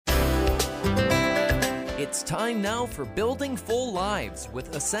It's time now for Building Full Lives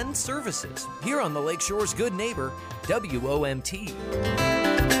with Ascend Services here on the Lakeshore's Good Neighbor, WOMT.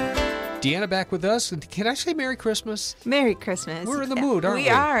 Deanna back with us. And can I say Merry Christmas? Merry Christmas. We're in the mood, aren't we? We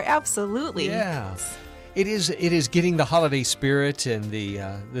are, absolutely. Yeah. It is getting the holiday spirit, and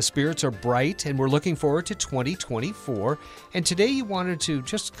the spirits are bright, and we're looking forward to 2024. And today you wanted to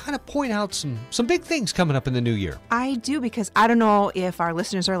just kind of point out some big things coming up in the new year. I do, because I don't know if our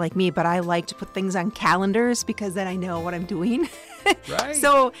listeners are like me, but I like to put things on calendars because then I know what I'm doing. Right.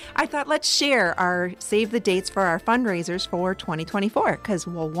 So I thought let's share our save the dates for our fundraisers for 2024 because,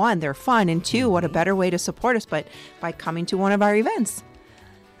 well, one, they're fun, and two, what a better way to support us but by coming to one of our events.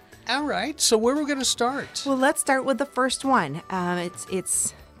 All right. So where are we going to start? Well, let's start with the first one.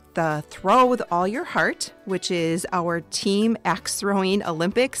 It's the Throw with All Your Heart, which is our team axe throwing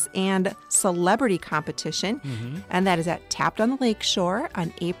Olympics and celebrity competition. And that is at Tapped on the Lakeshore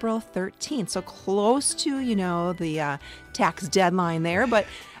on April 13th. So close to, the tax deadline there, but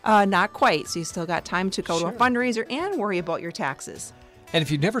not quite. So you still got time to go to a fundraiser and worry about your taxes. And if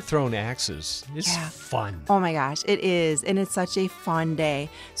you've never thrown axes, it's fun. Oh my gosh, it is. And it's such a fun day.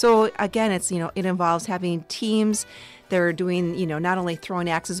 So again, it's, it involves having teams. They're doing, not only throwing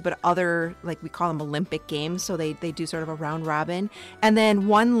axes, but other, like we call them Olympic games. So they do sort of a round robin. And then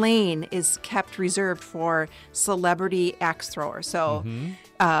one lane is kept reserved for celebrity axe throwers. So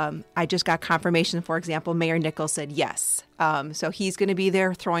I just got confirmation, for example, Mayor Nichols said yes. So he's going to be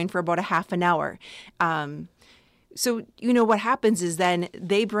there throwing for about a half an hour. So, what happens is then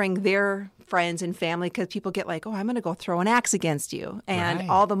they bring their friends and family because people get like, oh, I'm going to go throw an axe against you. And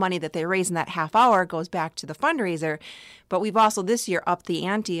all the money that they raise in that half hour goes back to the fundraiser. But we've also this year upped the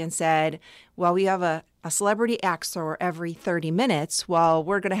ante and said, well, we have a celebrity axe thrower every 30 minutes. Well,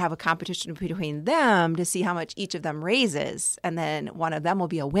 we're going to have a competition between them to see how much each of them raises. And then one of them will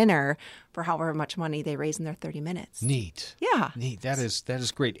be a winner for however much money they raise in their 30 minutes. Neat. Yeah. Neat. That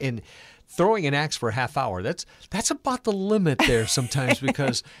is great. And throwing an axe for a half hour, that's about the limit there sometimes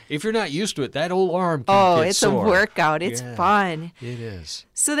because if you're not used to it, that old arm can get it's sore. a workout. It's fun. It is.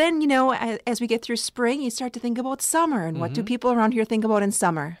 So then, as we get through spring, you start to think about summer. And what do people around here think about in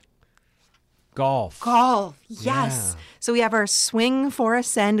summer? Golf. Yes. Yeah. So we have our Swing for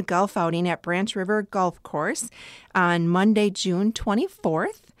Ascend golf outing at Branch River Golf Course on Monday, June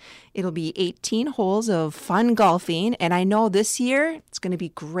 24th. It'll be 18 holes of fun golfing. And I know this year it's going to be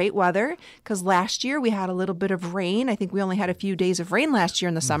great weather because last year we had a little bit of rain. I think we only had a few days of rain last year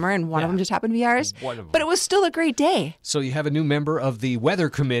in the summer, and one of them just happened to be ours. But it was still a great day. So you have a new member of the weather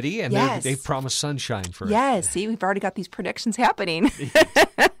committee, and they've promised sunshine for it. Yes. See, we've already got these predictions happening.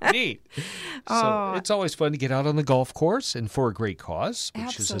 Neat. So it's always fun to get out on the golf course and for a great cause,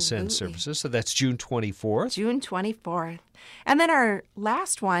 which is Ascend Services. So that's June 24th. June 24th. And then our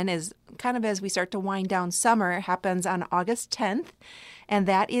last one is kind of as we start to wind down summer, happens on August 10th. And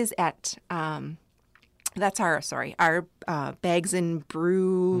that is at, that's our Bags and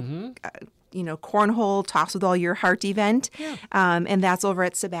Brew, cornhole toss with all your heart event. Yeah. And that's over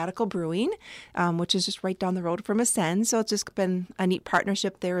at Sabbatical Brewing, which is just right down the road from Ascend. So it's just been a neat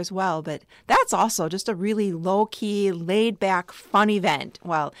partnership there as well. But that's also just a really low-key, laid-back, fun event.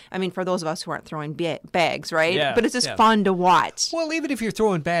 Well, I mean, for those of us who aren't throwing bags, right? Yeah. But it's just fun to watch. Well, even if you're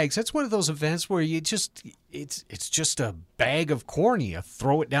throwing bags, that's one of those events where you just... It's just a bag of corn. You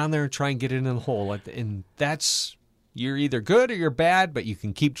throw it down there and try and get it in the hole. And that's... You're either good or you're bad, but you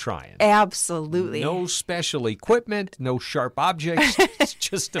can keep trying. Absolutely. No special equipment, no sharp objects. It's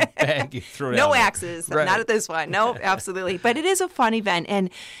just a bag you throw down. No there. axes. Right. Not at this one. No, absolutely. But it is a fun event. And,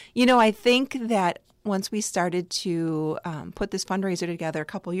 I think that once we started to put this fundraiser together a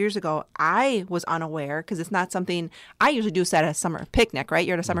couple years ago, I was unaware because it's not something I usually do at a summer picnic, right?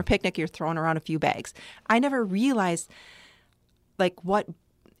 You're at a summer picnic, you're throwing around a few bags. I never realized what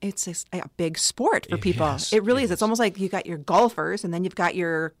it's a big sport for people. Yes, it really is. It's almost like you got your golfers and then you've got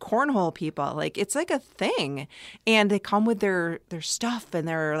your cornhole people. Like it's like a thing. And they come with their stuff and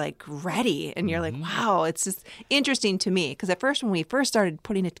they're like ready. And you're like, wow, it's just interesting to me. Because at first, when we first started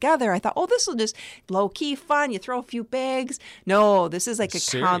putting it together, I thought, oh, this will just low key fun. You throw a few bags. No, this is like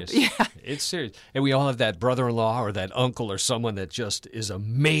serious. Yeah. It's serious. And we all have that brother-in-law or that uncle or someone that just is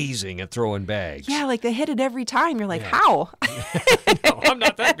amazing at throwing bags. Yeah, like they hit it every time. You're like, how? No, I'm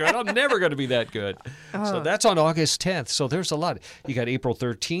not that good. I'm never going to be that good. So that's on August 10th. So there's a lot. You got April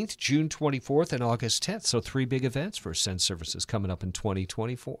 13th, June 24th, and August 10th. So 3 big events for Ascend Services coming up in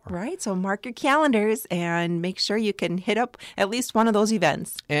 2024. Right. So mark your calendars and make sure you can hit up at least one of those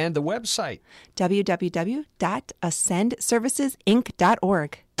events. And the website,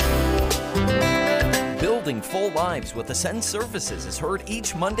 www.ascendservicesinc.org. Building Full Lives with Ascend Services is heard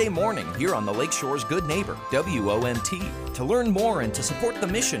each Monday morning here on the Lakeshore's Good Neighbor, WOMT. To learn more and to support the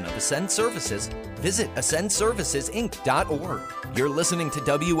mission of Ascend Services, visit ascendservicesinc.org. You're listening to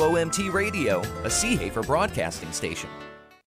WOMT Radio, a Seahafer broadcasting station.